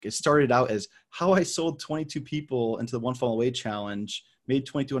it started out as how I sold 22 people into the One Funnel Away challenge, made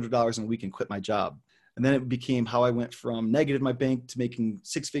 $2,200 in a week and quit my job. And then it became how I went from negative in my bank to making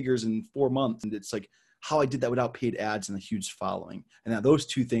 6 figures in 4 months. And it's like how I did that without paid ads and a huge following. And now those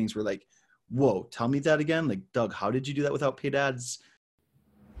two things were like, whoa, tell me that again. Like, Doug, how did you do that without paid ads?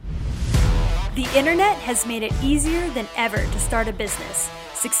 The internet has made it easier than ever to start a business.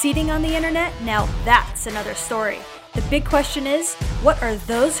 Succeeding on the internet, now that's another story. The big question is, what are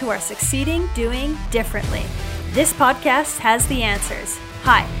those who are succeeding doing differently? This podcast has the answers.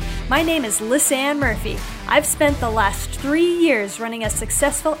 Hi, my name is Lisanne Murphy. I've spent the last 3 years running a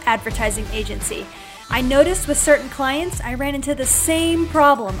successful advertising agency. I noticed with certain clients, I ran into the same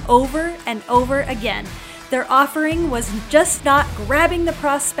problem over and over again. Their offering was just not grabbing the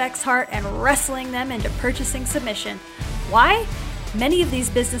prospect's heart and wrestling them into purchasing submission. Why? Many of these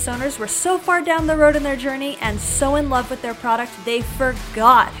business owners were so far down the road in their journey and so in love with their product, they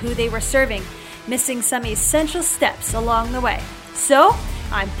forgot who they were serving, missing some essential steps along the way. So,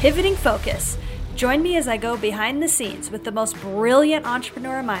 I'm pivoting focus. Join me as I go behind the scenes with the most brilliant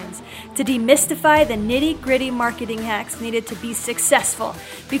entrepreneur minds to demystify the nitty-gritty marketing hacks needed to be successful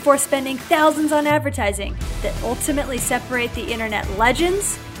before spending thousands on advertising that ultimately separate the internet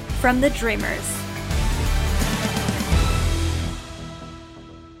legends from the dreamers.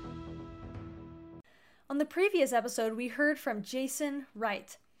 On the previous episode, we heard from Jason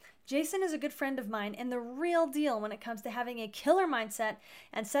Wright. Jason is a good friend of mine and the real deal when it comes to having a killer mindset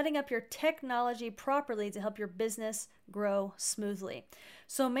and setting up your technology properly to help your business grow smoothly.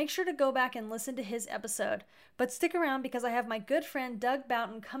 So make sure to go back and listen to his episode. But stick around because I have my good friend Doug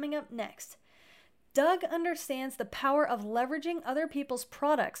Boughton coming up next. Doug understands the power of leveraging other people's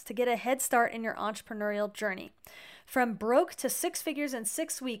products to get a head start in your entrepreneurial journey. From broke to 6 figures in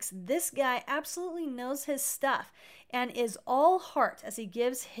 6 weeks, this guy absolutely knows his stuff and is all heart as he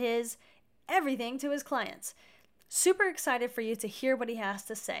gives his everything to his clients. Super excited for you to hear what he has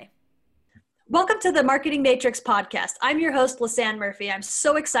to say. Welcome to the Marketing Matrix podcast. I'm your host, Lisanne Murphy. I'm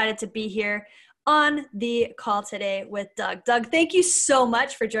so excited to be here on the call today with Doug. Doug, thank you so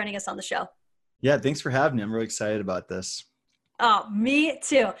much for joining us on the show. Yeah, thanks for having me. I'm really excited about this. Oh, me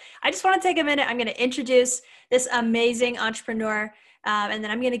too. I just want to take a minute. I'm going to introduce this amazing entrepreneur, and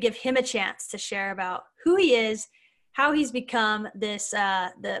then I'm going to give him a chance to share about who he is, how he's become this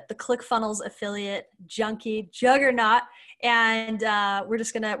the ClickFunnels affiliate junkie juggernaut, and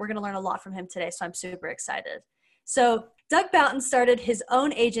we're gonna learn a lot from him today. So I'm super excited. So Doug Boughton started his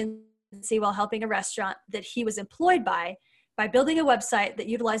own agency while helping a restaurant that he was employed by building a website that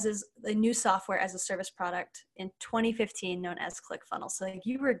utilizes a new software as a service product in 2015 known as ClickFunnels. So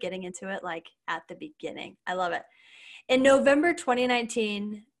you were getting into it like at the beginning. I love it. In November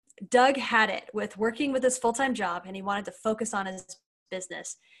 2019, Doug had it with working with his full-time job and he wanted to focus on his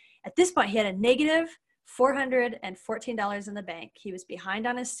business. At this point, he had a negative $414 in the bank. He was behind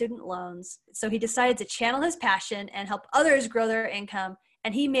on his student loans. So he decided to channel his passion and help others grow their income.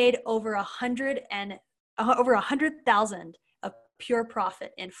 And he made over $100,000 of pure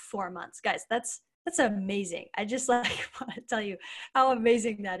profit in 4 months. Guys, that's amazing. I just want to tell you how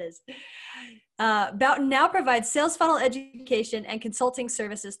amazing that is. Boughton now provides sales funnel education and consulting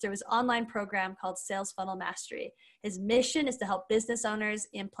services through his online program called Sales Funnel Mastery. His mission is to help business owners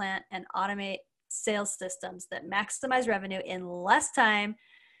implant and automate sales systems that maximize revenue in less time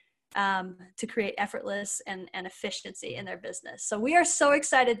to create effortless and efficiency in their business. So we are so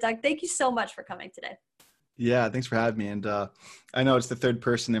excited, Doug. Thank you so much for coming today. Yeah, thanks for having me. And I know it's the third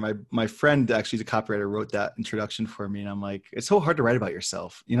person there. My friend, actually, the copywriter, wrote that introduction for me. And I'm like, it's so hard to write about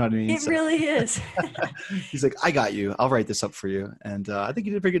yourself. You know what I mean? It really is. He's like, I got you. I'll write this up for you. And I think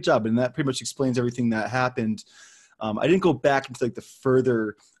you did a pretty good job. And that pretty much explains everything that happened. I didn't go back into like the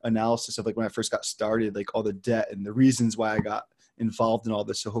further analysis of like when I first got started, like all the debt and the reasons why I got involved in all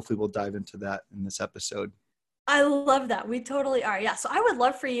this. So hopefully we'll dive into that in this episode. I love that. We totally are. Yeah. So I would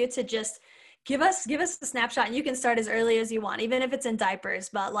love for you to just give us a snapshot, and you can start as early as you want, even if it's in diapers,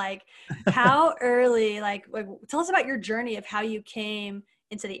 but like how early, like tell us about your journey of how you came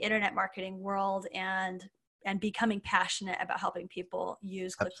into the internet marketing world and becoming passionate about helping people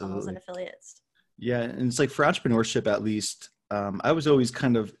use ClickFunnels and affiliates. Yeah. And it's like for entrepreneurship, at least, I was always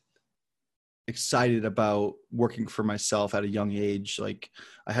kind of excited about working for myself at a young age. Like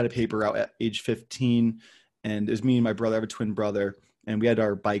I had a paper out at age 15 and it was me and my brother. I have a twin brother. And we had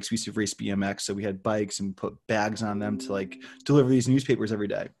our bikes. We used to race BMX. So we had bikes and put bags on them to like deliver these newspapers every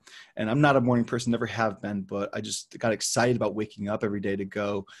day. And I'm not a morning person, never have been, but I just got excited about waking up every day to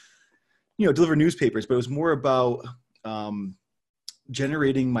go, deliver newspapers. But it was more about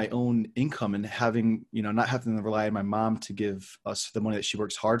generating my own income and having, not having to rely on my mom to give us the money that she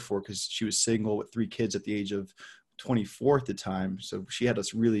works hard for, because she was single with 3 kids at the age of 24 at the time. So she had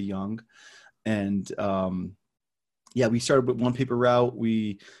us really young. And yeah, we started with 1 paper route.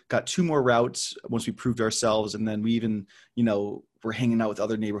 We got 2 more routes once we proved ourselves. And then we even, were hanging out with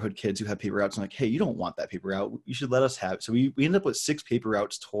other neighborhood kids who had paper routes and like, hey, you don't want that paper route. You should let us have it. So we ended up with 6 paper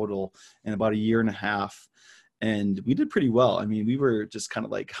routes total in about a year and a half. And we did pretty well. I mean, we were just kind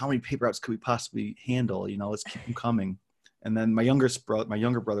of like, how many paper routes could we possibly handle? Let's keep them coming. And then my younger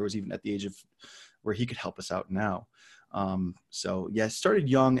brother was even at the age of where he could help us out now. So yeah, I started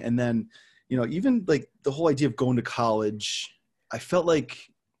young. And then, even like the whole idea of going to college, I felt like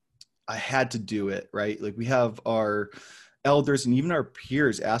I had to do it, right? Like we have our elders and even our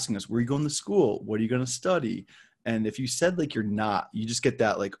peers asking us, where are you going to school? What are you going to study? And if you said like you're not, you just get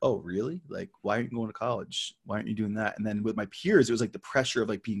that like, oh, really? Like, why aren't you going to college? Why aren't you doing that? And then with my peers, it was like the pressure of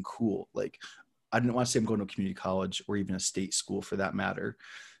like being cool. Like, I didn't want to say I'm going to a community college or even a state school for that matter.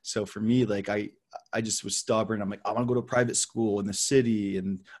 So for me, like I just was stubborn. I'm like, I want to go to a private school in the city,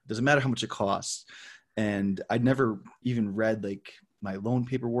 and it doesn't matter how much it costs. And I'd never even read like my loan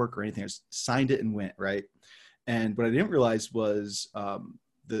paperwork or anything. I just signed it and went, right? And what I didn't realize was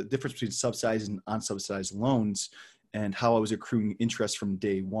the difference between subsidized and unsubsidized loans and how I was accruing interest from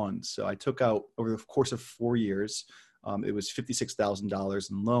day one. So I took out over the course of 4 years, it was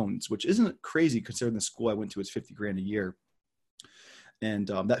 $56,000 in loans, which isn't crazy considering the school I went to is $50,000 a year. And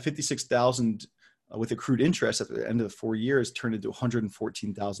that 56,000 with accrued interest at the end of the 4 years turned into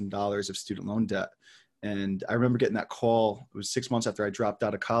 $114,000 of student loan debt. And I remember getting that call. It was 6 months after I dropped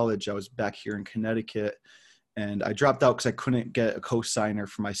out of college. I was back here in Connecticut, and I dropped out because I couldn't get a co-signer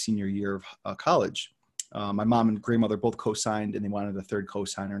for my senior year of college. My mom and grandmother both co-signed, and they wanted a third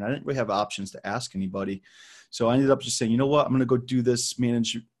co-signer, and I didn't really have options to ask anybody. So I ended up just saying, you know what, I'm going to go do this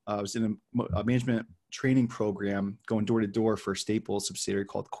I was in a management training program going door to door for a Staples subsidiary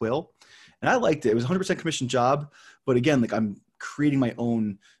called Quill. And I liked it. It was a 100% commission job. But again, like I'm creating my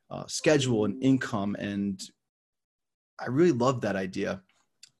own schedule and income. And I really loved that idea.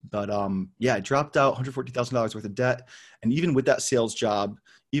 But yeah, I dropped out $140,000 worth of debt. And even with that sales job,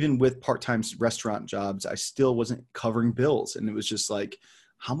 even with part-time restaurant jobs, I still wasn't covering bills. And it was just like,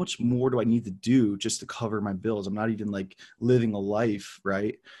 how much more do I need to do just to cover my bills? I'm not even like living a life,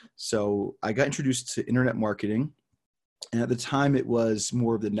 right? So I got introduced to internet marketing. And at the time it was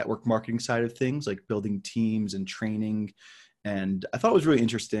more of the network marketing side of things, like building teams and training. And I thought it was really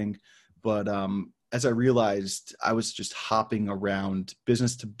interesting. But as I realized, I was just hopping around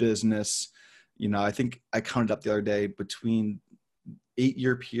business to business. I think I counted up the other day between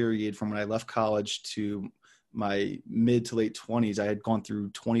 8-year period from when I left college to my mid to late 20s, I had gone through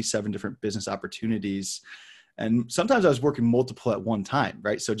 27 different business opportunities. And sometimes I was working multiple at one time,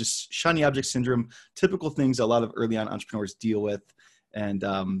 right? So just shiny object syndrome, typical things a lot of early on entrepreneurs deal with. And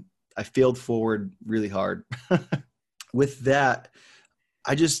I failed forward really hard. With that,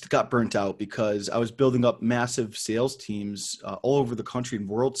 I just got burnt out because I was building up massive sales teams all over the country and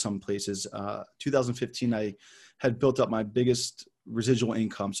world, some places. 2015, I had built up my biggest residual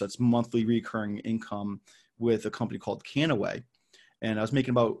income. So that's monthly recurring income with a company called Canaway. And I was making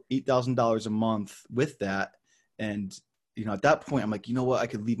about $8,000 a month with that. And, at that point, I'm like, you know what? I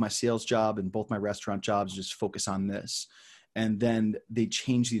could leave my sales job and both my restaurant jobs and just focus on this. And then they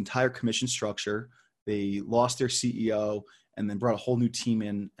changed the entire commission structure. They lost their CEO and then brought a whole new team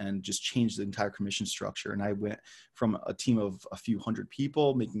in and just changed the entire commission structure. And I went from a team of a few hundred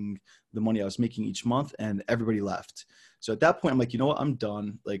people making the money I was making each month, and everybody left. So at that point, I'm like, you know what? I'm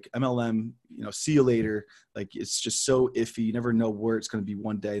done. Like MLM, see you later. Like, it's just so iffy. You never know where it's going to be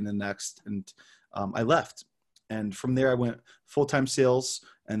one day and the next. And I left. And from there, I went full-time sales.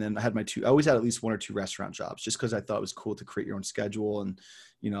 And then I had I always had at least 1 or 2 restaurant jobs just because I thought it was cool to create your own schedule. And,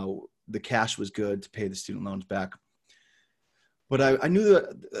 the cash was good to pay the student loans back. But I knew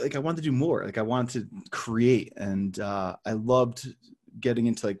that like I wanted to do more. Like I wanted to create. And I loved getting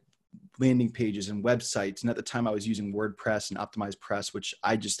into like landing pages and websites. And at the time I was using WordPress and Optimized Press, which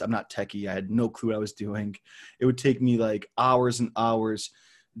I'm not techie. I had no clue what I was doing. It would take me like hours and hours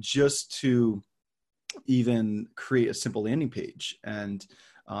just to even create a simple landing page. And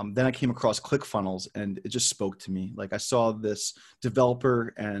then I came across ClickFunnels, and it just spoke to me. Like I saw this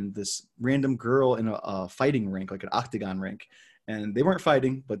developer and this random girl in a fighting rink, like an octagon rink. And they weren't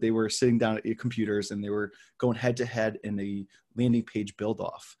fighting, but they were sitting down at computers and they were going head to head in a landing page build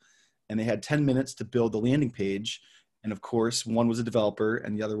off. And they had 10 minutes to build the landing page. And of course, one was a developer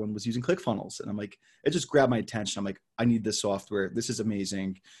and the other one was using ClickFunnels. And I'm like, it just grabbed my attention. I'm like, I need this software. This is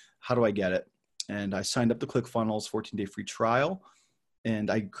amazing. How do I get it? And I signed up to ClickFunnels 14-day free trial.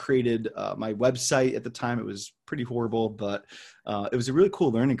 and I created my website. At the time, it was pretty horrible, but it was a really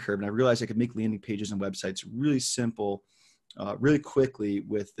cool learning curve. And I realized I could make landing pages and websites really simple, really quickly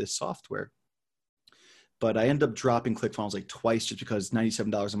with this software. But I ended up dropping ClickFunnels like twice just because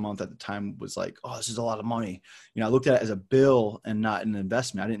 $97 a month at the time was like, oh, this is a lot of money. I looked at it as a bill and not an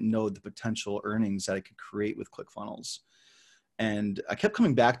investment. I didn't know the potential earnings that I could create with ClickFunnels. And I kept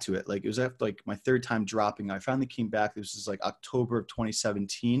coming back to it. Like it was after like my third time dropping. I finally came back. This was like October of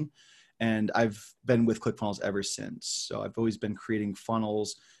 2017. And I've been with ClickFunnels ever since. So I've always been creating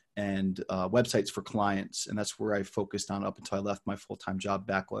funnels and websites for clients. And that's where I focused on up until I left my full-time job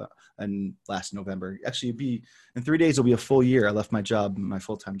back in last November. Actually, in 3 days, it'll be a full year. I left my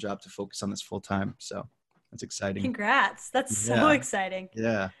full-time job to focus on this full-time. So that's exciting. Congrats. That's so exciting.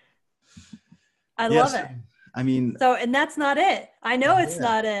 Yeah. I love it. I mean, and that's not it. I know it's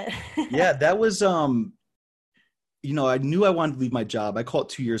not it. Yeah, that was, I knew I wanted to leave my job. I call it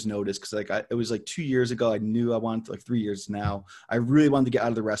 2 years notice because it was like 2 years ago. I knew I wanted to, like 3 years now. I really wanted to get out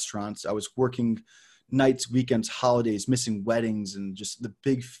of the restaurants. I was working nights, weekends, holidays, missing weddings and just the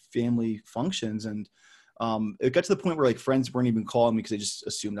big family functions. And it got to the point where like friends weren't even calling me because they just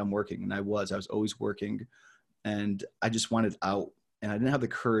assumed I'm working. And I was always working, and I just wanted out, and I didn't have the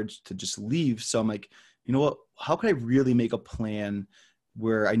courage to just leave. So I'm like, you know what, how could I really make a plan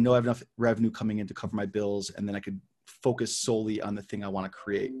where I know I have enough revenue coming in to cover my bills, and then I could focus solely on the thing I want to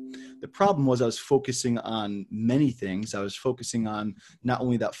create. The problem was I was focusing on many things. I was focusing on not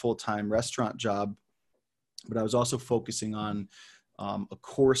only that full-time restaurant job, but I was also focusing on a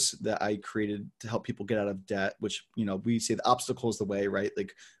course that I created to help people get out of debt, which, we say the obstacle is the way, right?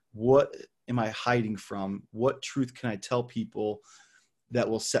 Like, what am I hiding from? What truth can I tell people that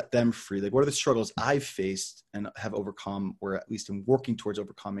will set them free? Like, what are the struggles I've faced and have overcome, or at least I'm working towards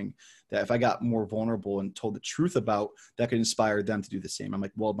overcoming, that if I got more vulnerable and told the truth about, that could inspire them to do the same. I'm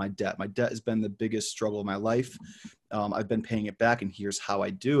like, well, my debt has been the biggest struggle of my life. I've been paying it back, and here's how I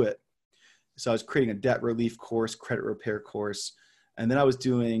do it. So I was creating a debt relief course, credit repair course. And then I was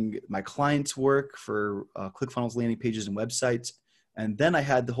doing my clients' work for ClickFunnels landing pages and websites. And then I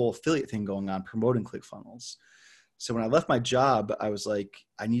had the whole affiliate thing going on, promoting ClickFunnels. So when I left my job, I was like,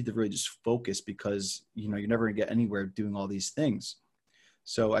 I need to really just focus, because, you're never gonna get anywhere doing all these things.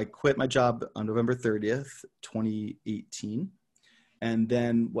 So I quit my job on November 30th, 2018. And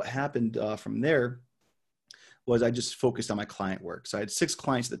then what happened from there was I just focused on my client work. So I had 6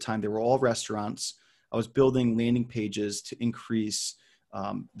 clients at the time. They were all restaurants. I was building landing pages to increase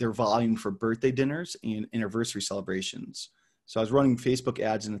their volume for birthday dinners and anniversary celebrations. So I was running Facebook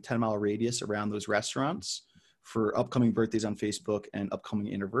ads in a 10-mile radius around those restaurants for upcoming birthdays on Facebook and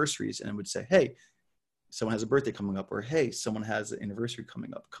upcoming anniversaries, and would say, hey, someone has a birthday coming up, or hey, someone has an anniversary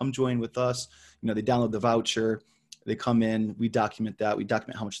coming up. Come join with us. They download the voucher, they come in, we document that, we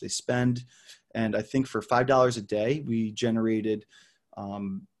document how much they spend. And I think for $5 a day, we generated,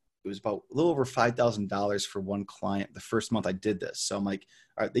 it was about a little over $5,000 for one client the first month I did this. So I'm like,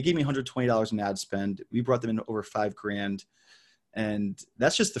 all right, they gave me $120 in ad spend. We brought them in over $5,000. And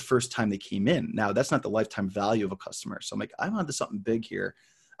that's just the first time they came in. Now, that's not the lifetime value of a customer. So I'm like, I'm onto something big here.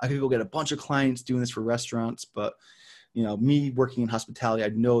 I could go get a bunch of clients doing this for restaurants, but me working in hospitality, I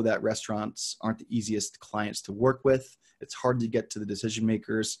know that restaurants aren't the easiest clients to work with. It's hard to get to the decision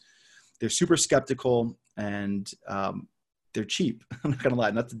makers. They're super skeptical, and they're cheap. I'm not gonna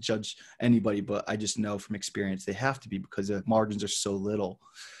lie, not to judge anybody, but I just know from experience they have to be, because the margins are so little.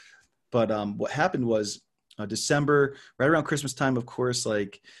 But what happened was, December, right around Christmas time, of course,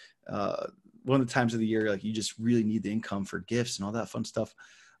 like one of the times of the year, like you just really need the income for gifts and all that fun stuff.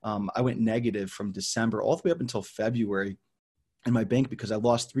 I went negative from December all the way up until February in my bank, because I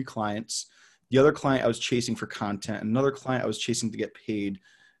lost 3 clients. The other client I was chasing for content, another client I was chasing to get paid.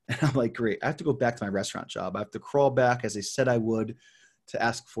 And I'm like, great, I have to go back to my restaurant job. I have to crawl back, as they said I would, to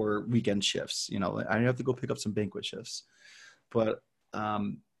ask for weekend shifts. I have to go pick up some banquet shifts. But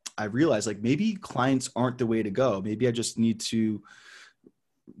I realized, like, maybe clients aren't the way to go. Maybe I just need to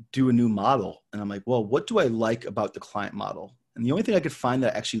do a new model. And I'm like, well, what do I like about the client model? And the only thing I could find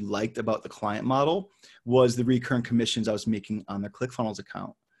that I actually liked about the client model was the recurring commissions I was making on their ClickFunnels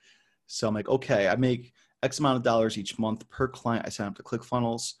account. So I'm like, okay, I make X amount of dollars each month per client I sign up to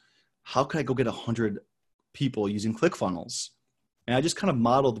ClickFunnels. How can I go get 100 people using ClickFunnels? And I just kind of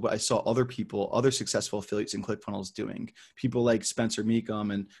modeled what I saw other successful affiliates in ClickFunnels doing. People like Spencer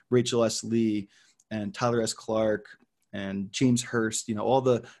Meekum and Rachel S. Lee and Tyler S. Clark and James Hurst, all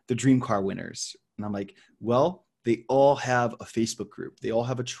the dream car winners. And I'm like, well, they all have a Facebook group. They all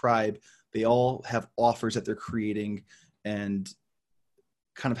have a tribe. They all have offers that they're creating and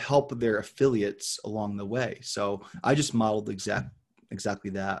kind of help their affiliates along the way. So I just modeled the exact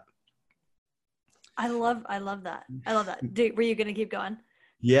exactly that. I love that. I love that. Were you going to keep going?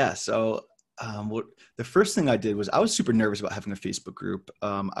 Yeah. So what the first thing I did was I was super nervous about having a Facebook group,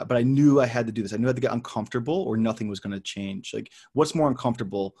 but I knew I had to do this. I knew I had to get uncomfortable or nothing was going to change. Like, what's more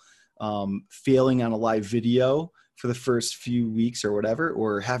uncomfortable, failing on a live video for the first few weeks or whatever,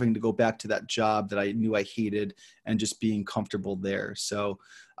 or having to go back to that job that I knew I hated and just being comfortable there. So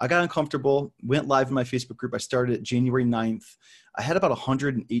I got uncomfortable, went live in my Facebook group. I started it January 9th. I had about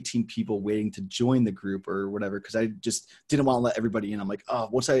 118 people waiting to join the group or whatever, because I just didn't want to let everybody in. I'm like, oh,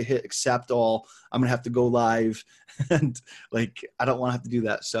 once I hit accept all, I'm going to have to go live. And like, I don't want to have to do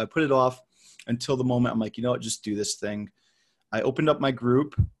that. So I put it off until the moment I'm like, you know what, just do this thing. I opened up my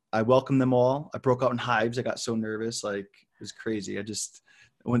group. I welcomed them all. I broke out in hives. I got so nervous. Like, it was crazy. I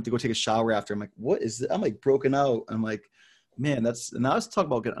went to go take a shower after. I'm like, what is this? I'm like broken out. I'm like, man, and I was talking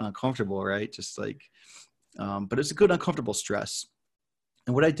about getting uncomfortable, right? Just like, but it's a good uncomfortable stress.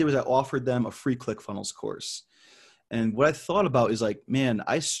 And what I did was I offered them a free ClickFunnels course. And what I thought about is like, man,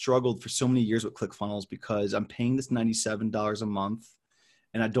 I struggled for so many years with ClickFunnels because I'm paying this $97 a month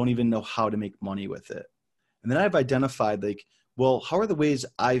and I don't even know how to make money with it. And then I've identified like, well, how are the ways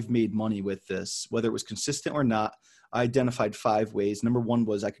I've made money with this, whether it was consistent or not? I identified 5 ways. Number 1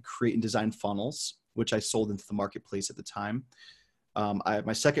 was I could create and design funnels, which I sold into the marketplace at the time.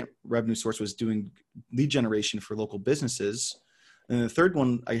 My second revenue source was doing lead generation for local businesses. And the third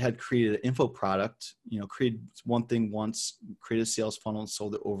one, I had created an info product, created one thing once, created a sales funnel and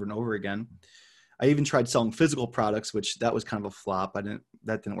sold it over and over again. I even tried selling physical products, which that was kind of a flop.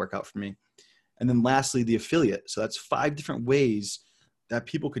 That didn't work out for me. And then lastly, the affiliate. So that's 5 different ways that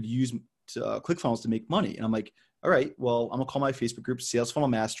people could use ClickFunnels to make money. And I'm like, all right, well, I'm gonna call my Facebook group Sales Funnel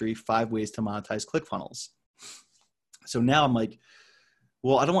Mastery, 5 ways to monetize ClickFunnels. So now I'm like,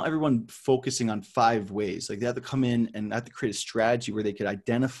 well, I don't want everyone focusing on 5 ways. Like, they have to come in and I have to create a strategy where they could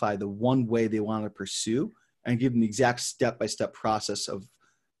identify the one way they want to pursue and give them the exact step-by-step process of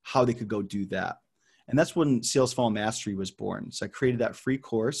how they could go do that. And that's when Sales Funnel Mastery was born. So I created that free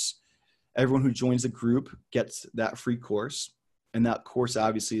course. Everyone who joins the group gets that free course. And that course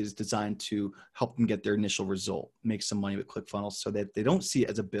obviously is designed to help them get their initial result, make some money with ClickFunnels so that they don't see it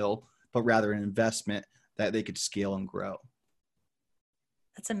as a bill, but rather an investment that they could scale and grow.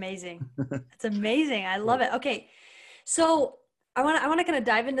 That's amazing. That's amazing. I love it. Okay. So I want to kind of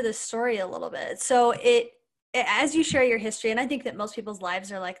dive into this story a little bit. So as you share your history, and I think that most people's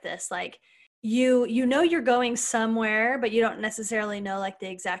lives are like this, like you know you're going somewhere, but you don't necessarily know like the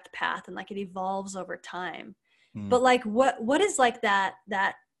exact path, and like it evolves over time. But like what is like that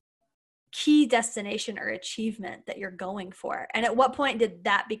key destination or achievement that you're going for? And at what point did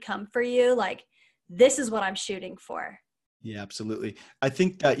that become for you like, this is what I'm shooting for? Yeah, absolutely. I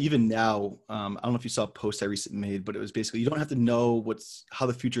think that even now, I don't know if you saw a post I recently made, but it was basically, you don't have to know how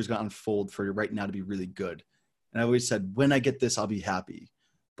the future is going to unfold for you right now to be really good. And I always said, when I get this, I'll be happy.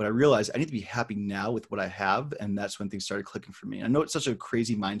 But I realized I need to be happy now with what I have. And that's when things started clicking for me. I know it's such a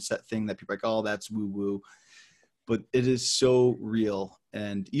crazy mindset thing that people are like, oh, that's woo woo, but it is so real.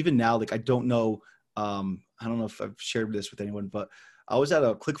 And even now, like, I don't know if I've shared this with anyone, but I was at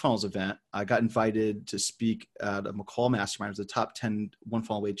a ClickFunnels event. I got invited to speak at a McCall Mastermind. It was the top 10 One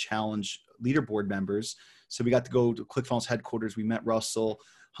Funnel Away Challenge leaderboard members. So we got to go to ClickFunnels headquarters. We met Russell,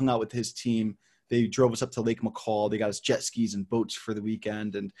 hung out with his team. They drove us up to Lake McCall. They got us jet skis and boats for the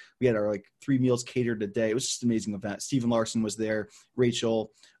weekend. And we had our like 3 meals catered a day. It was just an amazing event. Steven Larson was there,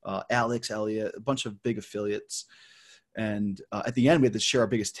 Rachel, Alex, Elliott, a bunch of big affiliates. And at the end, we had to share our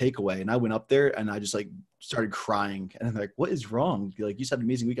biggest takeaway. And I went up there and I just like started crying. And I'm like, what is wrong? Like, you said an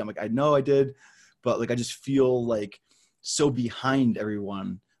amazing week. I'm like, I know I did, but like, I just feel like so behind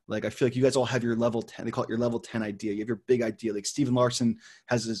everyone. Like, I feel like you guys all have your level 10. They call it your level 10 idea. You have your big idea. Like, Steven Larson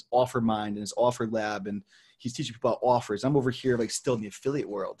has his offer mind and his offer lab, and he's teaching people about offers. I'm over here like still in the affiliate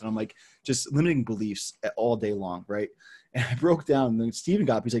world. And I'm like, just limiting beliefs all day long. Right. And I broke down, and then Steven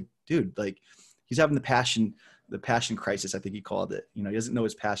got up. He's like, dude, like, he's having the passion crisis, I think he called it. He doesn't know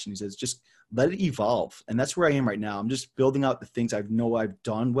his passion. He says, just let it evolve. And that's where I am right now. I'm just building out the things I've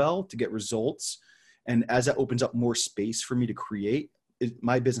done well to get results. And as that opens up more space for me to create,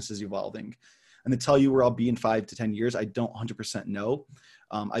 my business is evolving. And to tell you where I'll be in 5 to 10 years, I don't 100% know.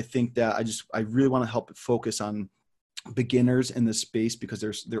 I think that I really want to help focus on beginners in this space, because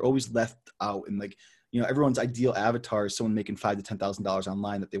they're always left out. And like, everyone's ideal avatar is someone making $5,000 to $10,000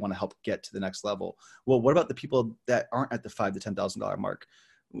 online that they want to help get to the next level. Well, what about the people that aren't at the $5,000 to $10,000 mark?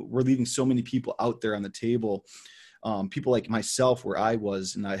 We're leaving so many people out there on the table. People like myself, where I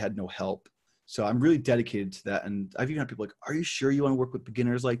was, and I had no help. So I'm really dedicated to that. And I've even had people like, are you sure you want to work with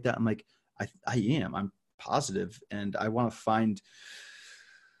beginners like that? I'm like, I am. I'm positive, and I want to find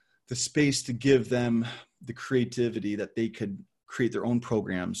the space to give them the creativity that they could create their own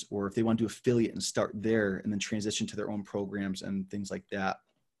programs, or if they want to do affiliate and start there and then transition to their own programs and things like that.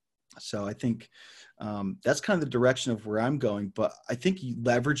 So I think that's kind of the direction of where I'm going, but I think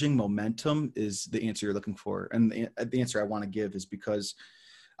leveraging momentum is the answer you're looking for. And the answer I want to give is because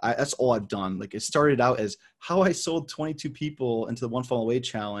that's all I've done. Like, it started out as how I sold 22 people into the One Funnel Away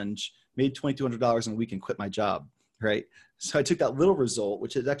challenge, made $2,200 in a week and quit my job. Right. So I took that little result,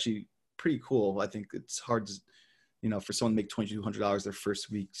 which is actually pretty cool. I think it's hard to, for someone to make $2,200 their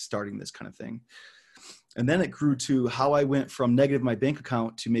first week starting this kind of thing. And then it grew to how I went from negative in my bank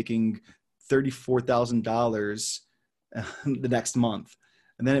account to making $34,000 the next month.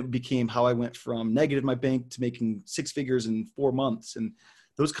 And then it became how I went from negative in my bank to making six figures in 4 months. And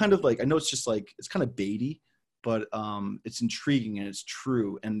those kind of like, I know it's just like, it's kind of baity, but it's intriguing and it's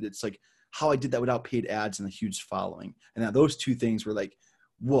true. And it's like how I did that without paid ads and a huge following. And now those two things were like,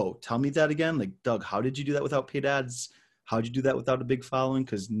 whoa, tell me that again. Like, Doug, how did you do that without paid ads? How did you do that without a big following?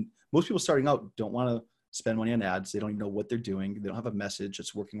 Because most people starting out don't want to spend money on ads. They don't even know what they're doing. They don't have a message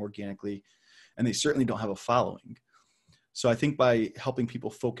that's working organically, and they certainly don't have a following. So I think by helping people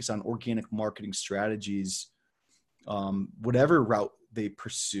focus on organic marketing strategies, whatever route they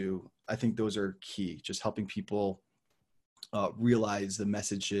pursue, I think those are key. Just helping people realize the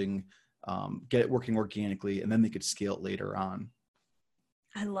messaging, get it working organically, and then they could scale it later on.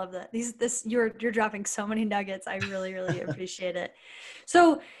 I love that. You're dropping so many nuggets. I really, really appreciate it.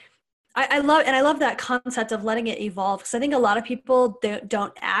 So I love that concept of letting it evolve, because I think a lot of people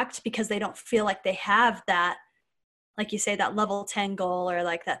don't act because they don't feel like they have that, like you say, that level 10 goal, or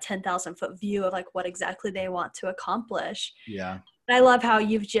like that 10,000 foot view of like what exactly they want to accomplish. Yeah. And I love how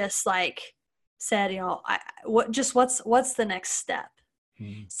you've just like said, what's the next step?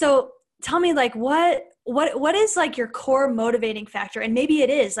 Mm-hmm. So tell me, like, what is like your core motivating factor? And maybe it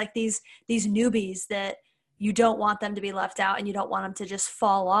is like these newbies that you don't want them to be left out, and you don't want them to just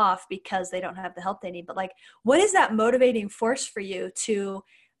fall off because they don't have the help they need. But like, what is that motivating force for you to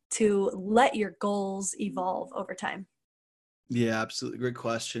let your goals evolve over time? Yeah, absolutely. Great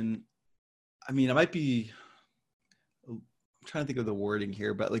question. I mean, I'm trying to think of the wording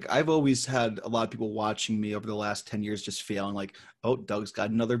here, but like, I've always had a lot of people watching me over the last 10 years just failing, like, oh, Doug's got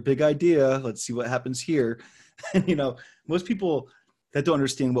another big idea. Let's see what happens here. And, most people that don't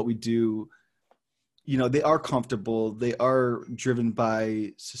understand what we do, they are comfortable. They are driven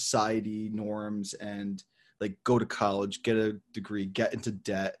by society norms and like, go to college, get a degree, get into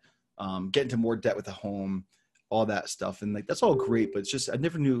debt, get into more debt with a home, all that stuff. And like, that's all great, but it's just, I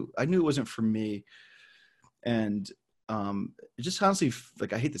knew it wasn't for me. And it just honestly,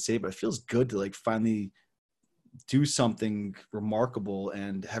 like, I hate to say it, but it feels good to like finally do something remarkable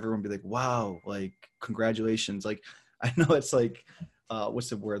and have everyone be like, wow, like, congratulations. Like, I know it's like, what's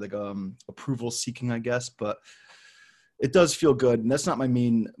the word? Like, approval seeking, I guess, but it does feel good. And that's not my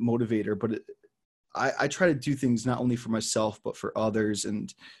main motivator, but I try to do things not only for myself, but for others.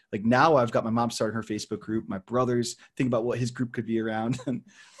 And like, now I've got my mom starting her Facebook group, my brother's thinking about what his group could be around. And,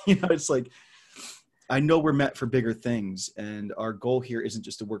 it's like, I know we're meant for bigger things, and our goal here isn't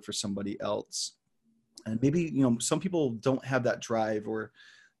just to work for somebody else. And maybe, some people don't have that drive or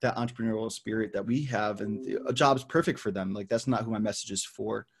that entrepreneurial spirit that we have, and a job's perfect for them. Like, that's not who my message is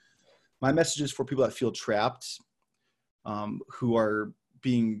for. My message is for people that feel trapped, who are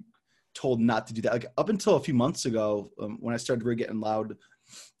being told not to do that. Like, up until a few months ago, when I started really getting loud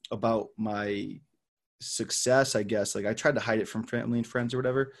about my success, I guess, like, I tried to hide it from family and friends or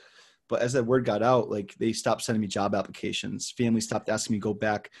whatever. But as that word got out, like, they stopped sending me job applications. Family stopped asking me to go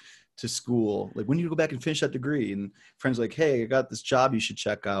back to school. Like, when do you go back and finish that degree? And friends were like, hey, I got this job you should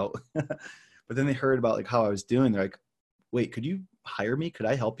check out. But then they heard about like how I was doing. They're like, wait, could you hire me? Could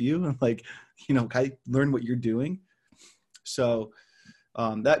I help you? And like, can I learn what you're doing? So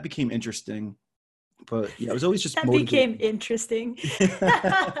that became interesting. But yeah, it was always just that motivating. Became interesting.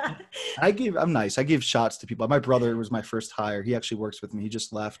 I'm nice. I gave shots to people. My brother was my first hire. He actually works with me. He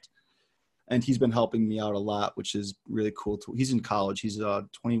just left. And he's been helping me out a lot, which is really cool. He's in college. He's a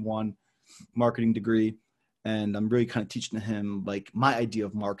 21 marketing degree. And I'm really kind of teaching him like my idea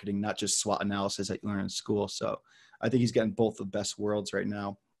of marketing, not just SWOT analysis that you learn in school. So I think he's getting both the best worlds right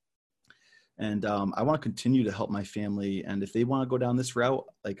now. And I want to continue to help my family. And if they want to go down this route,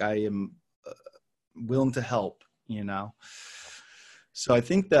 like, I am willing to help, So I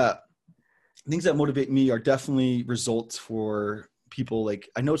think that things that motivate me are definitely results for people. Like,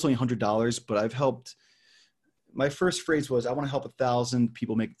 I know it's only $100, but I've helped. My first phrase was, I want to help 1,000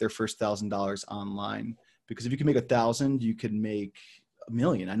 people make their first $1,000 online, because if you can make 1,000, you can make a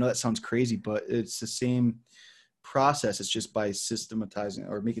million. I know that sounds crazy, but it's the same process. It's just by systematizing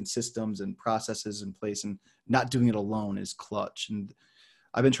or making systems and processes in place, and not doing it alone is clutch. And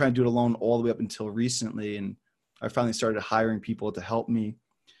I've been trying to do it alone all the way up until recently. And I finally started hiring people to help me.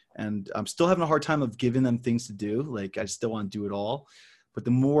 And I'm still having a hard time of giving them things to do. Like, I still want to do it all. But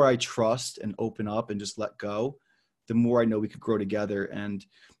the more I trust and open up and just let go, the more I know we could grow together and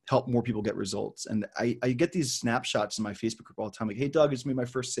help more people get results. And I get these snapshots in my Facebook group all the time. Like, hey, Doug, I just made my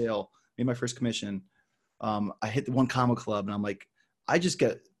first sale, made my first commission. I hit the 1 comma club, and I'm like, I just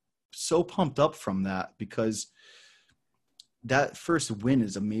get so pumped up from that, because that first win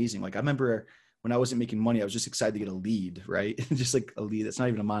is amazing. Like, I remember when I wasn't making money, I was just excited to get a lead, right? Just like a lead. That's not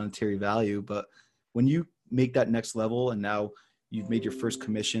even a monetary value. But when you make that next level, and now you've made your first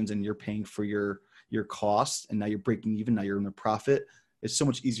commissions and you're paying for your costs, and now you're breaking even, now you're in a profit, it's so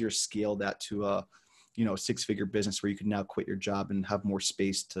much easier to scale that to a, 6-figure business where you can now quit your job and have more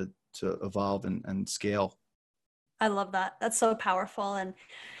space to evolve and scale. I love that. That's so powerful.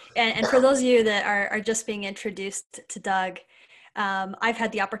 And for those of you that are just being introduced to Doug, I've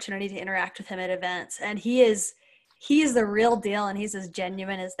had the opportunity to interact with him at events, and he is the real deal, and he's as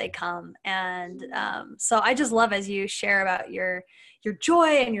genuine as they come. And so I just love as you share about your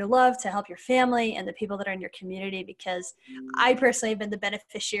joy and your love to help your family and the people that are in your community, because I personally have been the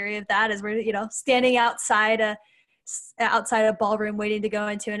beneficiary of that, as we're, standing outside a ballroom waiting to go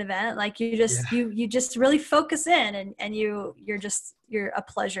into an event. Like, you just really focus in, and you're a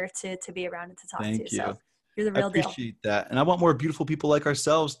pleasure to be around and to talk Thank to. you. So you're the real deal. I appreciate that. And I want more beautiful people like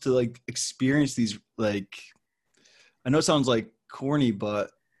ourselves to experience these, I know it sounds corny,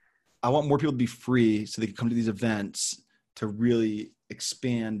 but I want more people to be free so they can come to these events to really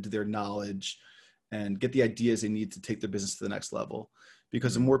expand their knowledge and get the ideas they need to take their business to the next level.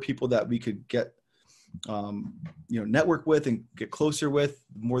 Because the more people that we could get, network with and get closer with,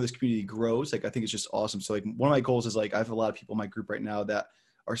 the more this community grows. I think it's just awesome. So one of my goals is I have a lot of people in my group right now that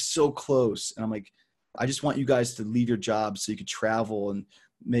are so close, and I'm like, I just want you guys to leave your jobs so you could travel and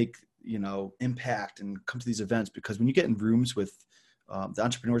make, impact and come to these events. Because when you get in rooms with the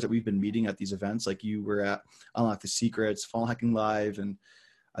entrepreneurs that we've been meeting at these events, like you were at Unlock the Secrets, Funnel Hacking Live, and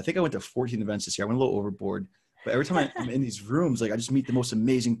I think I went to 14 events this year. I went a little overboard, but every time I'm in these rooms, I just meet the most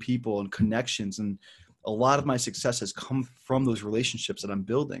amazing people and connections. And a lot of my success has come from those relationships that I'm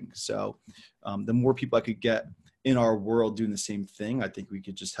building. So the more people I could get in our world doing the same thing, I think we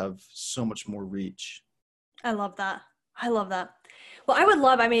could just have so much more reach. I love that. Well, I would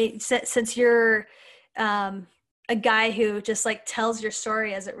love, since you're a guy who just tells your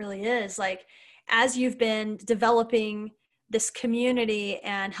story as it really is, as you've been developing this community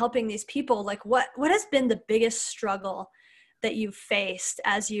and helping these people, what has been the biggest struggle that you've faced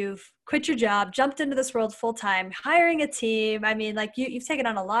as you've quit your job, jumped into this world full time, hiring a team? You've taken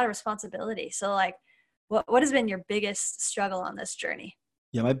on a lot of responsibility. So what has been your biggest struggle on this journey?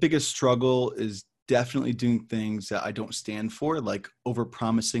 Yeah, my biggest struggle is definitely doing things that I don't stand for, like over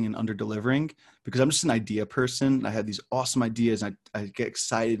promising and under delivering, because I'm just an idea person. I have these awesome ideas, and I get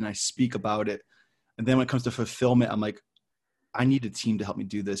excited and I speak about it. And then when it comes to fulfillment, I'm like, I need a team to help me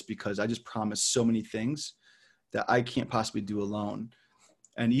do this, because I just promise so many things that I can't possibly do alone.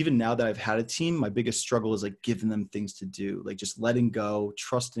 And even now that I've had a team, my biggest struggle is giving them things to do, just letting go,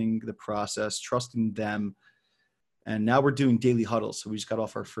 trusting the process, trusting them. And now we're doing daily huddles. So we just got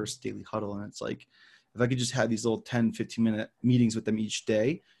off our first daily huddle, and it's if I could just have these little 10, 15-minute meetings with them each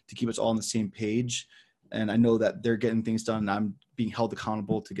day to keep us all on the same page. And I know that they're getting things done, and I'm being held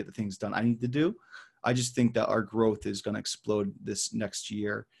accountable to get the things done I need to do. I just think that our growth is going to explode this next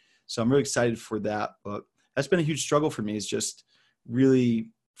year. So I'm really excited for that. But that's been a huge struggle for me, is just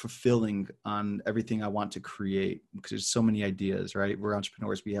really fulfilling on everything I want to create, because there's so many ideas, right? We're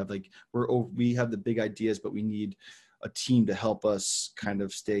entrepreneurs. We have we have the big ideas, but we need a team to help us kind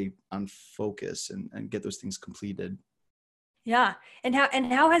of stay on focus and get those things completed. Yeah. And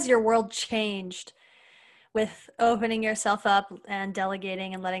how has your world changed with opening yourself up and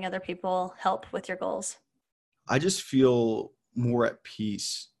delegating and letting other people help with your goals? I just feel more at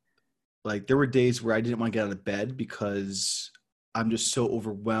peace. There were days where I didn't want to get out of bed because I'm just so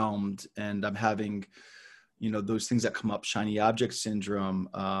overwhelmed, and I'm having, those things that come up, shiny object syndrome,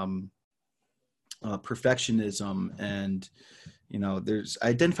 perfectionism. And, I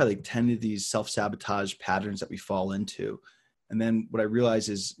identified 10 of these self-sabotage patterns that we fall into. And then what I realized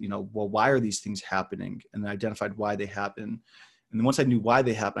is, well, why are these things happening? And I identified why they happen. And then once I knew why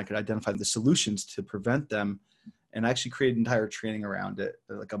they happen, I could identify the solutions to prevent them. And I actually created entire training around it,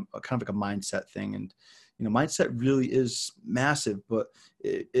 a kind of a mindset thing. And, mindset really is massive, but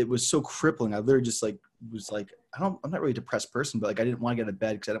it was so crippling. I literally just was I'm not really a depressed person, but like I didn't want to get out of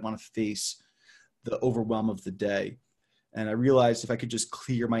bed because I didn't want to face the overwhelm of the day. And I realized if I could just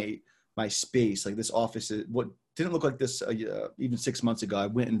clear my space, like this office, what didn't look like this even 6 months ago, I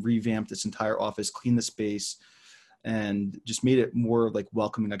went and revamped this entire office, cleaned the space, and just made it more like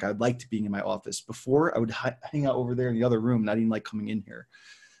welcoming. Like I liked being in my office. Before I would hang out over there in the other room, not even like coming in here.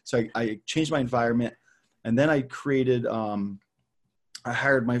 So I changed my environment, and then I created, I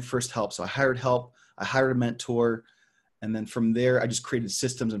hired my first help. So I hired help, I hired a mentor. And then from there, I just created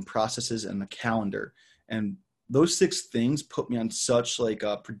systems and processes and a calendar. And those 6 things put me on such like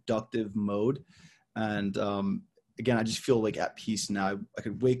a productive mode. And again, I just feel like at peace now. I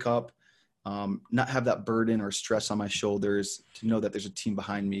could wake up, not have that burden or stress on my shoulders, to know that there's a team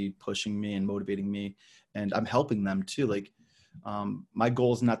behind me, pushing me and motivating me. And I'm helping them too. Like my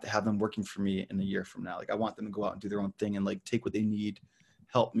goal is not to have them working for me in a year from now. Like I want them to go out and do their own thing and like take what they need,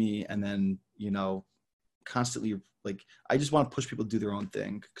 help me. And then, constantly, like, I just want to push people to do their own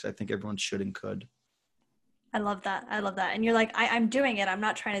thing because I think everyone should and could. I love that. I love that. And you're like, I'm doing it. I'm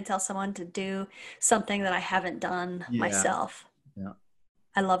not trying to tell someone to do something that I haven't done myself. Yeah.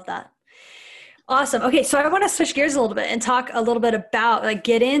 I love that. Awesome. Okay. So I want to switch gears a little bit and talk a little bit about, like,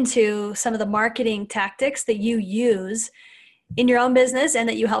 get into some of the marketing tactics that you use in your own business and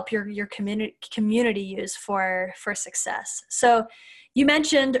that you help your community use for success. So you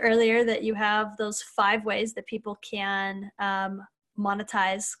mentioned earlier that you have those 5 ways that people can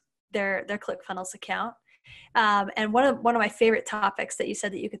monetize their ClickFunnels account. And one of my favorite topics that you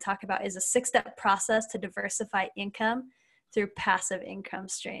said that you could talk about is a 6-step process to diversify income through passive income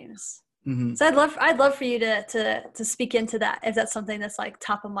streams. Mm-hmm. So I'd love for you to speak into that, if that's something that's like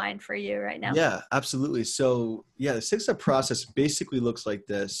top of mind for you right now. Yeah, absolutely. So yeah, the 6-step process basically looks like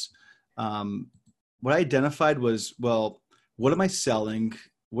this. What I identified was, well, what am I selling?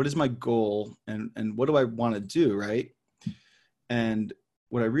 What is my goal? And what do I want to do? Right. And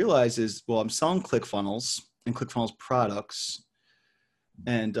what I realized is, well, I'm selling ClickFunnels and ClickFunnels products.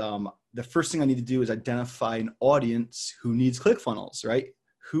 And the first thing I need to do is identify an audience who needs ClickFunnels, right?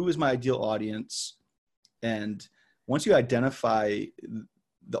 Who is my ideal audience? And once you identify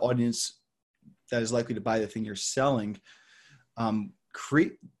the audience that is likely to buy the thing you're selling,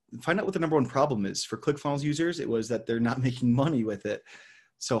 find out what the number one problem is. For ClickFunnels users, it was that they're not making money with it.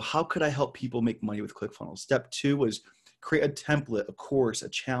 So how could I help people make money with ClickFunnels? Step 2 was create a template, a course, a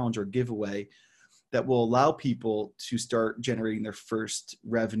challenge, or giveaway that will allow people to start generating their first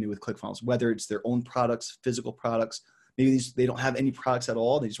revenue with ClickFunnels, whether it's their own products, physical products. Maybe they don't have any products at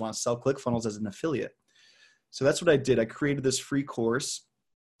all. They just want to sell ClickFunnels as an affiliate. So that's what I did. I created this free course.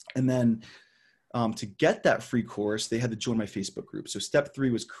 And then to get that free course, they had to join my Facebook group. So step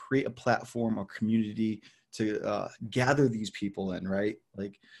 3 was create a platform or community to gather these people in, right?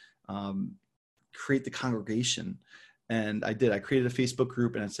 Like create the congregation. And I did. I created a Facebook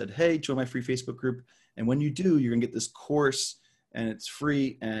group and I said, hey, join my free Facebook group. And when you do, you're going to get this course and it's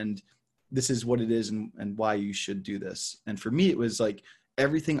free. And this is what it is and why you should do this. And for me, it was like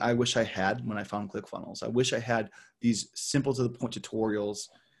everything I wish I had when I found ClickFunnels. I wish I had these simple to the point tutorials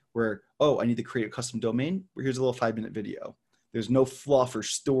where, oh, I need to create a custom domain. Well, here's a little 5-minute video. There's no fluff or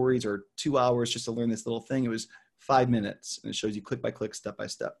stories or 2 hours just to learn this little thing. It was 5 minutes and it shows you click by click, step by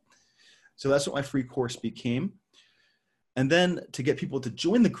step. So that's what my free course became. And then to get people to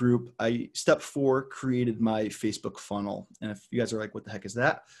join the group, step 4, created my Facebook funnel. And if you guys are like, what the heck is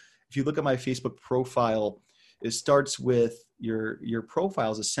that? If you look at my Facebook profile, it starts with your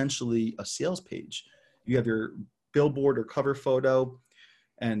profile is essentially a sales page. You have your billboard or cover photo,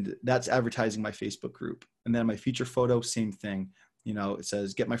 and that's advertising my Facebook group. And then my feature photo, same thing. It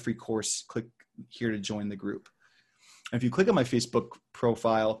says, get my free course, click here to join the group. And if you click on my Facebook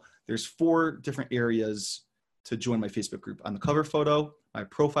profile, there's 4 different areas to join my Facebook group. On the cover photo, my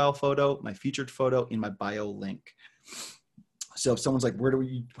profile photo, my featured photo, in my bio link. So if someone's like,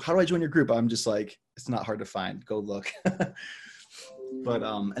 how do I join your group? I'm just like, it's not hard to find. Go look. But,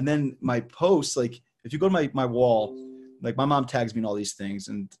 and then my posts, like if you go to my wall, like my mom tags me in all these things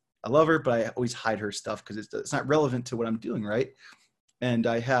and I love her, but I always hide her stuff because it's not relevant to what I'm doing. Right. And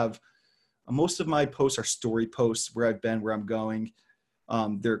I have, most of my posts are story posts, where I've been, where I'm going.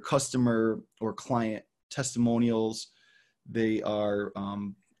 They're customer or client testimonials. They are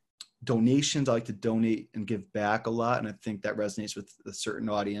donations. I like to donate and give back a lot. And I think that resonates with a certain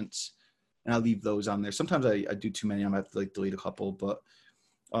audience. And I'll leave those on there. Sometimes I do too many. I might have to like delete a couple, but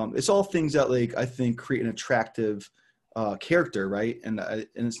it's all things that like I think create an attractive character, right? And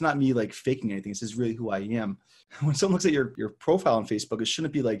it's not me like faking anything. This is really who I am. When someone looks at your profile on Facebook, it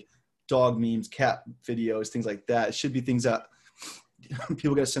shouldn't be like dog memes, cat videos, things like that. It should be things that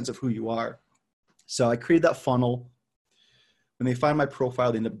people get a sense of who you are. So I created that funnel. When they find my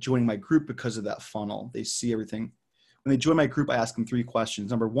profile, they end up joining my group because of that funnel. They see everything. When they join my group, I ask them 3 questions.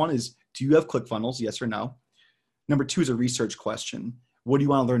 Number 1 is, do you have ClickFunnels? Yes or no. Number 2 is a research question. What do you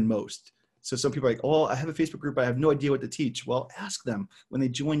want to learn most? So some people are like, oh, I have a Facebook group, but I have no idea what to teach. Well, ask them. When they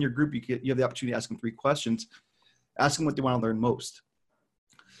join your group, you have the opportunity to ask them 3 questions. Ask them what they want to learn most.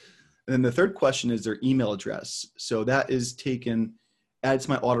 And then the third question is their email address. So that is added to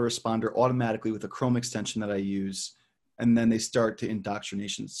my autoresponder automatically with a Chrome extension that I use. And then they start to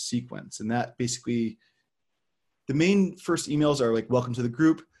indoctrination sequence. And that basically, the main first emails are like, welcome to the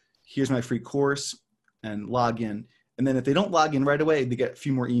group. Here's my free course, and log in. And then if they don't log in right away, they get a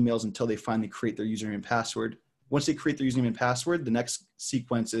few more emails until they finally create their username and password. Once they create their username and password, the next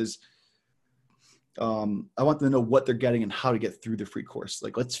sequence is, I want them to know what they're getting and how to get through the free course.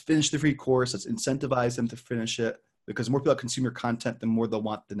 Like, let's finish the free course. Let's incentivize them to finish it, because the more people consume your content, the more they'll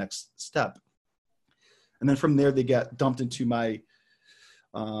want the next step. And then from there, they get dumped into my,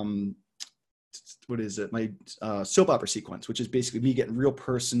 my soap opera sequence, which is basically me getting real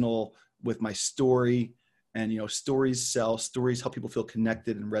personal with my story. And, stories sell, stories help people feel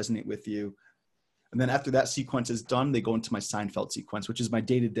connected and resonate with you. And then after that sequence is done, they go into my Seinfeld sequence, which is my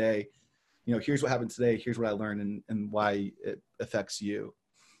day-to-day. Here's what happened today. Here's what I learned and why it affects you.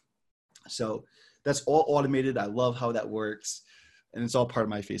 So that's all automated. I love how that works. And it's all part of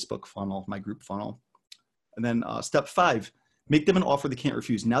my Facebook funnel, my group funnel. And then step 5, make them an offer they can't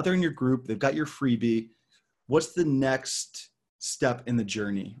refuse. Now they're in your group. They've got your freebie. What's the next step in the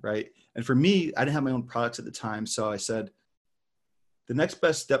journey, right? And for me, I didn't have my own products at the time. So I said, the next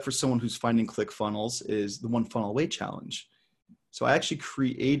best step for someone who's finding ClickFunnels is the One Funnel Away Challenge. So I actually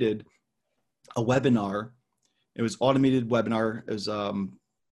created a webinar. It was automated webinar. It was a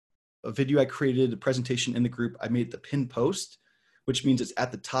video I created, a presentation in the group. I made the pinned post, which means it's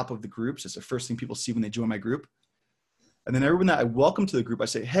at the top of the groups. It's the first thing people see when they join my group. And then everyone that I welcome to the group, I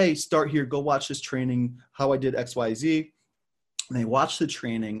say, hey, start here, go watch this training, how I did X, Y, Z. And they watch the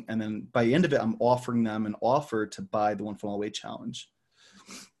training. And then by the end of it, I'm offering them an offer to buy the One Funnel Away Challenge.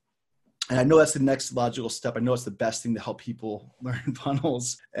 And I know that's the next logical step. I know it's the best thing to help people learn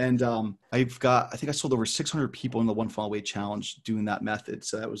funnels. And I think I sold over 600 people in the One Funnel Away Challenge doing that method.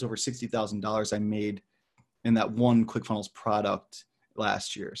 So that was over $60,000 I made in that one ClickFunnels product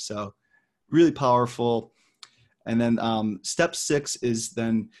last year. So really powerful. And then step 6 is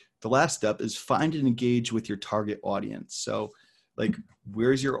then the last step is find and engage with your target audience. So like,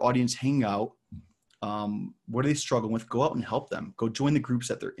 where's your audience hang out? What are they struggling with? Go out and help them. Go join the groups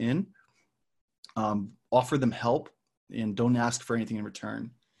that they're in. Offer them help and don't ask for anything in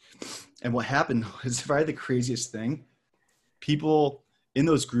return. And what happened was probably the craziest thing. People in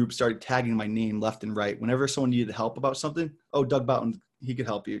those groups started tagging my name left and right. Whenever someone needed help about something, oh, Doug Boughton, he could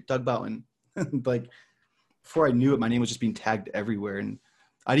help you. Doug Boughton. Like, before I knew it, my name was just being tagged everywhere. And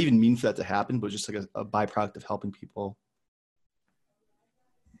I didn't even mean for that to happen, but just like a byproduct of helping people.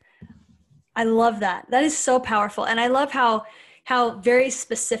 I love that. That is so powerful. And I love how very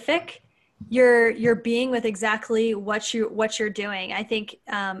specific you're being with exactly what you're doing. I think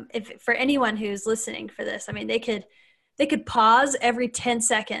if for anyone who's listening for this, I mean, they could pause every 10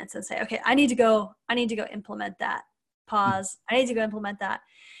 seconds and say, okay, I need to go implement that. Pause. I need to go implement that.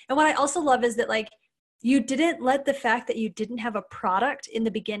 And what I also love is that, like, you didn't let the fact that you didn't have a product in the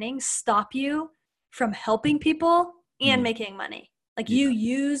beginning stop you from helping people and making money. Like, you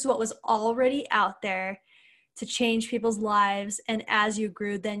use what was already out there to change people's lives. And as you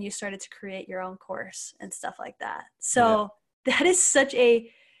grew, then you started to create your own course and stuff like that. So that is such a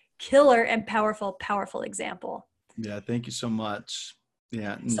killer and powerful example. Yeah. Thank you so much.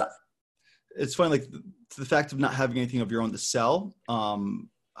 Yeah. So, it's funny, like the fact of not having anything of your own to sell,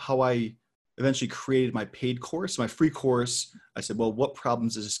 how I eventually created my paid course, my free course. I said, well, what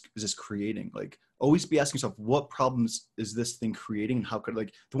problems is this creating? Like, always be asking yourself, what problems is this thing creating? And how could,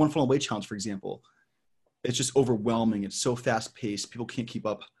 like, the One Funnel Away Challenge, for example, it's just overwhelming. It's so fast paced. People can't keep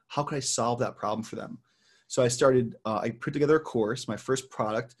up. How could I solve that problem for them? So I started, I put together a course. My first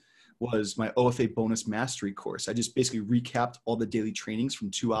product was my OFA bonus mastery course. I just basically recapped all the daily trainings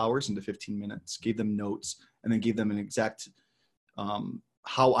from 2 hours into 15 minutes, gave them notes, and then gave them an exact,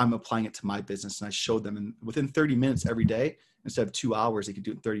 how I'm applying it to my business. And I showed them, and within 30 minutes every day, instead of 2 hours, they could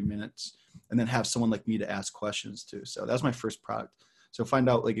do it in 30 minutes, and then have someone like me to ask questions to. So that was my first product. So find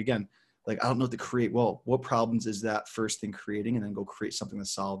out, like, again, like, I don't know what to create. Well, what problems is that first thing creating, and then go create something to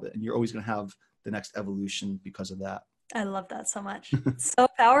solve it. And you're always going to have the next evolution because of that. I love that so much. It's so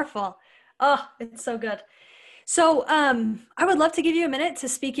powerful. Oh, it's so good. So I would love to give you a minute to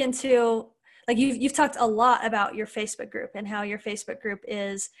speak into, like, you've talked a lot about your Facebook group and how your Facebook group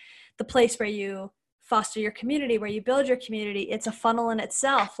is the place where you foster your community, where you build your community. It's a funnel in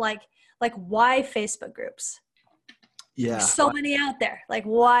itself. Like why Facebook groups? Yeah. There's so many out there. Like,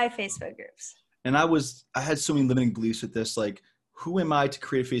 why Facebook groups? And I had so many limiting beliefs with this. Like, who am I to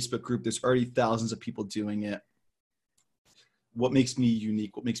create a Facebook group? There's already thousands of people doing it. What makes me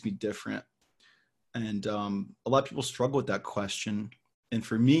unique? What makes me different? And a lot of people struggle with that question. And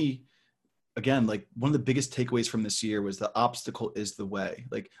for me, again, like one of the biggest takeaways from this year was the obstacle is the way.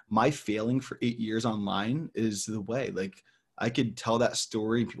 Like my failing for 8 years online is the way. Like I could tell that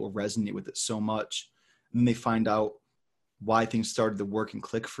story and people resonate with it so much. And then they find out why things started to work and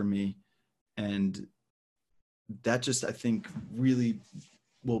click for me. And that just, I think, really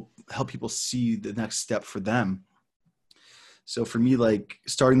will help people see the next step for them. So for me, like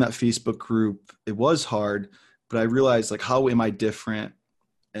starting that Facebook group, it was hard, but I realized like, how am I different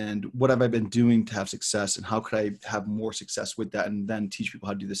and what have I been doing to have success and how could I have more success with that and then teach people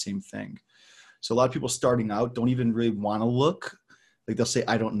how to do the same thing. So a lot of people starting out don't even really want to look. Like they'll say,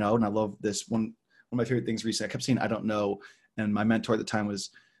 I don't know. And I love this. One of my favorite things recently, I kept saying, I don't know. And my mentor at the time was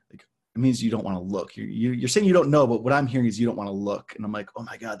like, it means you don't want to look. You're saying you don't know, but what I'm hearing is you don't want to look. And I'm like, oh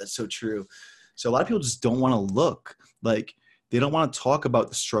my God, that's so true. So a lot of people just don't want to look. Like they don't want to talk about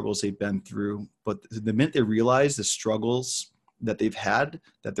the struggles they've been through. But the minute they realize the struggles that they've had,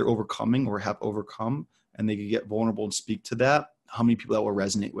 that they're overcoming or have overcome, and they can get vulnerable and speak to that, how many people that will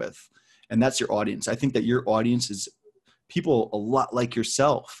resonate with. And that's your audience. I think that your audience is people a lot like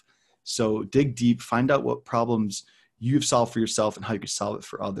yourself. So dig deep, find out what problems you've solved for yourself and how you can solve it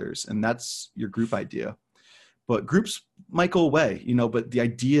for others. And that's your group idea. But groups might go away, but the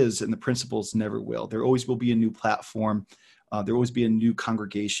ideas and the principles never will. There always will be a new platform. There will always be a new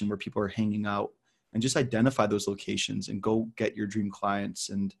congregation where people are hanging out, and just identify those locations and go get your dream clients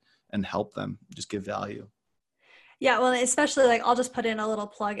and help them, just give value. Yeah, well, especially like I'll just put in a little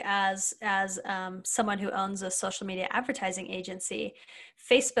plug as someone who owns a social media advertising agency.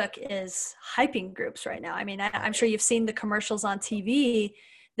 Facebook is hyping groups right now. I mean, I'm sure you've seen the commercials on TV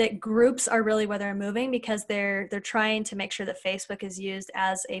that groups are really where they're moving because they're trying to make sure that Facebook is used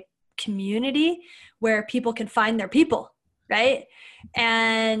as a community where people can find their people, right?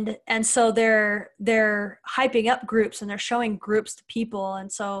 And so they're hyping up groups and they're showing groups to people,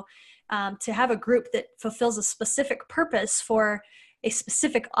 and so. To have a group that fulfills a specific purpose for a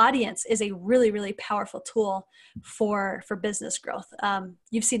specific audience is a really, really powerful tool for business growth.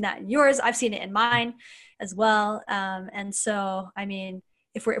 You've seen that in yours. I've seen it in mine as well. And so, I mean,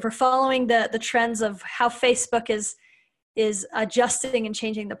 if we're following the trends of how Facebook is adjusting and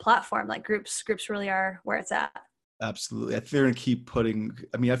changing the platform, like groups really are where it's at. Absolutely. I think they're going to keep putting,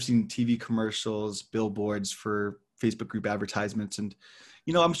 I've seen TV commercials, billboards for Facebook group advertisements, and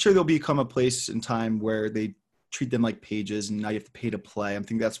I'm sure there'll become a place in time where they treat them like pages and now you have to pay to play. I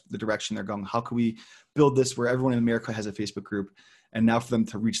think that's the direction they're going. How can we build this where everyone in America has a Facebook group, and now for them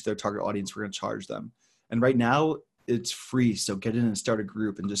to reach their target audience, we're going to charge them. And right now it's free. So get in and start a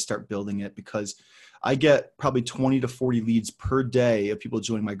group and just start building it, because I get probably 20 to 40 leads per day of people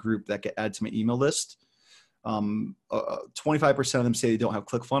joining my group that get added to my email list. 25% of them say they don't have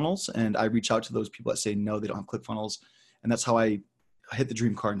ClickFunnels, and I reach out to those people that say no, they don't have ClickFunnels. And that's how I hit the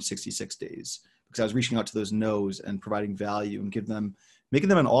dream card in 66 days, because I was reaching out to those no's and providing value and making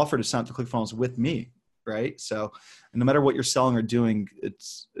them an offer to sign up to ClickFunnels with me. Right. So no matter what you're selling or doing,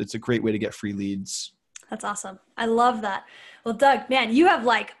 it's a great way to get free leads. That's awesome. I love that. Well, Doug, man, you have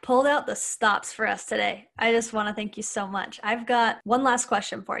pulled out the stops for us today. I just want to thank you so much. I've got one last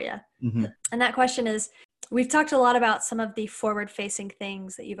question for you. Mm-hmm. And that question is, we've talked a lot about some of the forward-facing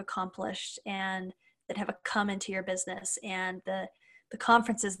things that you've accomplished and that have come into your business, and the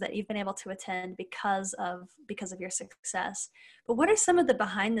conferences that you've been able to attend because of your success. But what are some of the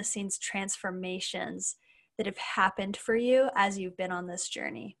behind the scenes transformations that have happened for you as you've been on this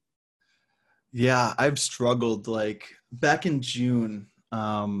journey? Yeah, I've struggled. Like back in June,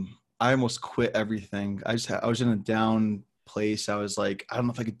 I almost quit everything. I was in a down place. I was like, I don't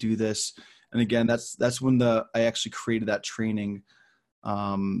know if I could do this. And again, that's when I actually created that training.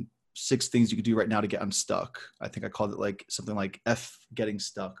 6 things you could do right now to get unstuck. I think I called it like something like F getting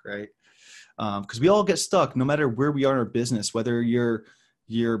stuck, right? Because we all get stuck no matter where we are in our business, whether you're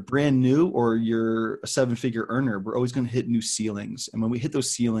brand new or you're a 7-figure earner, we're always going to hit new ceilings. And when we hit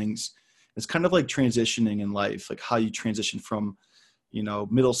those ceilings, it's kind of like transitioning in life, like how you transition from,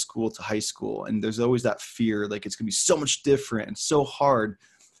 middle school to high school. And there's always that fear, like it's going to be so much different and so hard.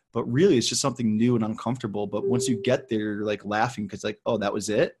 But really, it's just something new and uncomfortable. But once you get there, you're like laughing because like, oh, that was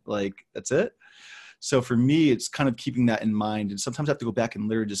it? Like, that's it? So for me, it's kind of keeping that in mind. And sometimes I have to go back and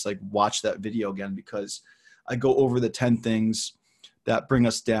literally just like watch that video again, because I go over the 10 things. that bring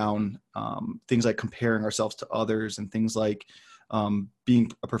us down. Things like comparing ourselves to others, and things like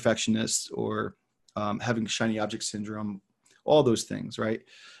being a perfectionist, or having shiny object syndrome, all those things, right?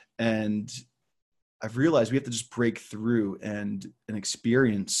 And I've realized we have to just break through and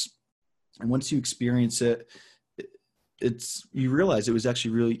experience. And once you experience it, you realize it was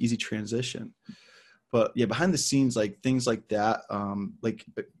actually a really easy transition. But yeah, behind the scenes, like things like that, like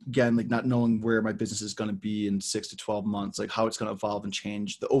again, like not knowing where my business is going to be in 6 to 12 months, like how it's going to evolve and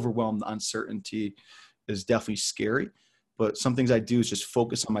change, the overwhelm, the uncertainty is definitely scary. But some things I do is just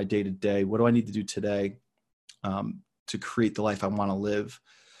focus on my day to day. What do I need to do today to create the life I want to live?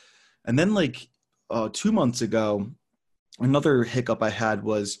 And then like 2 months ago, another hiccup I had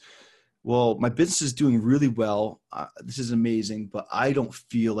was, well, my business is doing really well. This is amazing, but I don't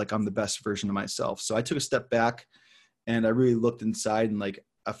feel like I'm the best version of myself. So I took a step back and I really looked inside, and like,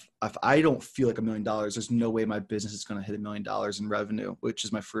 if I don't feel like $1 million, there's no way my business is going to hit $1 million in revenue, which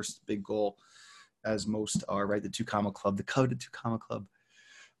is my first big goal, as most are, right? The 2 Comma Club, the coveted 2 Comma Club.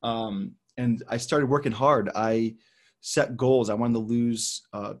 And I started working hard. I set goals. I wanted to lose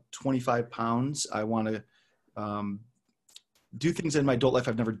 25 pounds. I want to do things in my adult life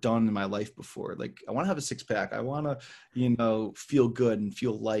I've never done in my life before. Like I want to have a 6-pack. I want to, feel good and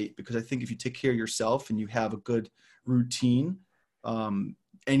feel light, because I think if you take care of yourself and you have a good routine,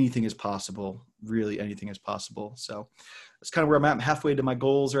 anything is possible. Really, anything is possible. So that's kind of where I'm at. I'm halfway to my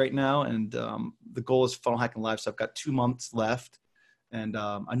goals right now. And the goal is funnel hacking live. So I've got 2 months left, and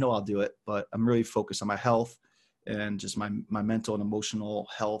I know I'll do it, but I'm really focused on my health and just my mental and emotional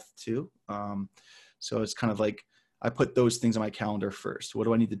health too. So it's kind of like, I put those things on my calendar first. What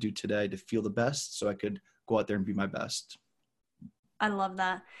do I need to do today to feel the best so I could go out there and be my best? I love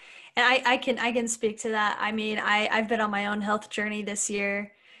that. And I can speak to that. I mean, I've been on my own health journey this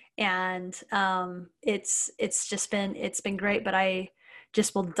year, and it's been great, but I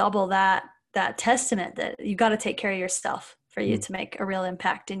just will double that testament that you got to take care of yourself for you to make a real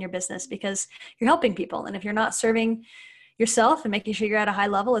impact in your business, because you're helping people. And if you're not serving yourself and making sure you're at a high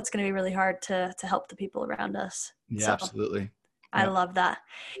level, it's going to be really hard to help the people around us. Yeah, so, absolutely. I love that.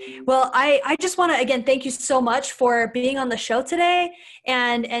 Well, I just want to, again, thank you so much for being on the show today.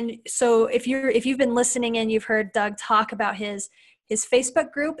 And so if you've been listening and you've heard Doug talk about his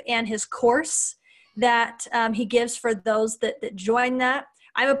Facebook group and his course that he gives for those that join that,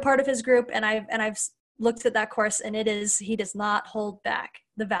 I'm a part of his group, and I've looked at that course, and he does not hold back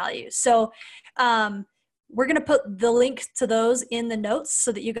the value. So, we're going to put the link to those in the notes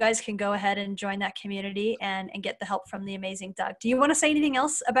so that you guys can go ahead and join that community and get the help from the amazing Doug. Do you want to say anything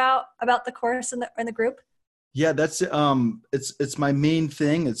else about the course and the group? Yeah, that's it's my main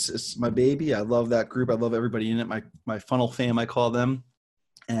thing. It's my baby. I love that group. I love everybody in it. My funnel fam, I call them.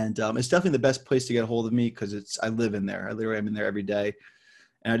 And it's definitely the best place to get a hold of me, because I live in there. I literally am in there every day.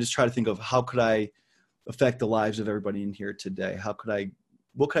 And I just try to think of how could I affect the lives of everybody in here today?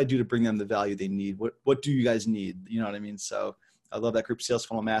 What could I do to bring them the value they need? What do you guys need? You know what I mean? So I love that group, Sales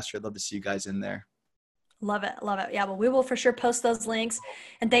Funnel Mastery. I'd love to see you guys in there. Love it. Love it. Yeah. Well, we will for sure post those links,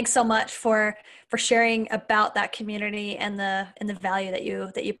 and thanks so much for sharing about that community and the value that you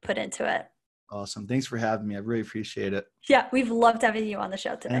put into it. Awesome. Thanks for having me. I really appreciate it. Yeah. We've loved having you on the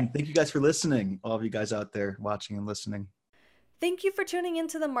show today. And thank you guys for listening. All of you guys out there watching and listening. Thank you for tuning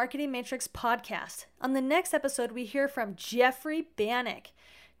into the Marketing Matrix podcast. On the next episode, we hear from Jeffrey Bannock.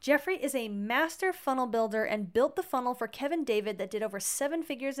 Jeffrey is a master funnel builder and built the funnel for Kevin David that did over 7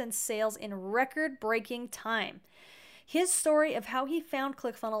 figures in sales in record-breaking time. His story of how he found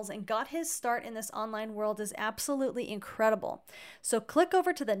ClickFunnels and got his start in this online world is absolutely incredible. So click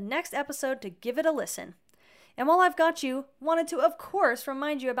over to the next episode to give it a listen. And while I've got you, wanted to, of course,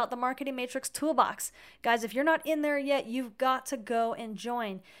 remind you about the Marketing Matrix Toolbox. Guys, if you're not in there yet, you've got to go and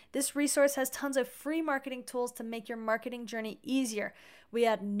join. This resource has tons of free marketing tools to make your marketing journey easier. We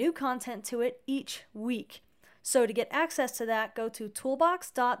add new content to it each week. So to get access to that, go to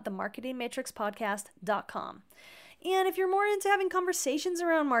toolbox.themarketingmatrixpodcast.com. And if you're more into having conversations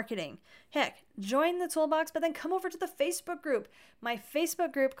around marketing, heck, join the Toolbox, but then come over to the Facebook group. My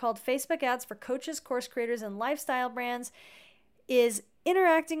Facebook group, called Facebook Ads for Coaches, Course Creators, and Lifestyle Brands, is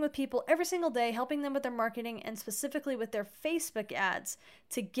interacting with people every single day, helping them with their marketing and specifically with their Facebook ads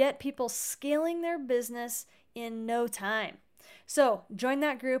to get people scaling their business in no time. So join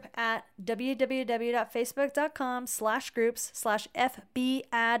that group at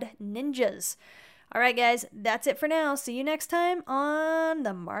www.facebook.com/groups/FBAdNinjas. All right, guys, that's it for now. See you next time on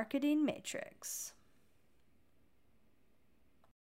the Marketing Matrix.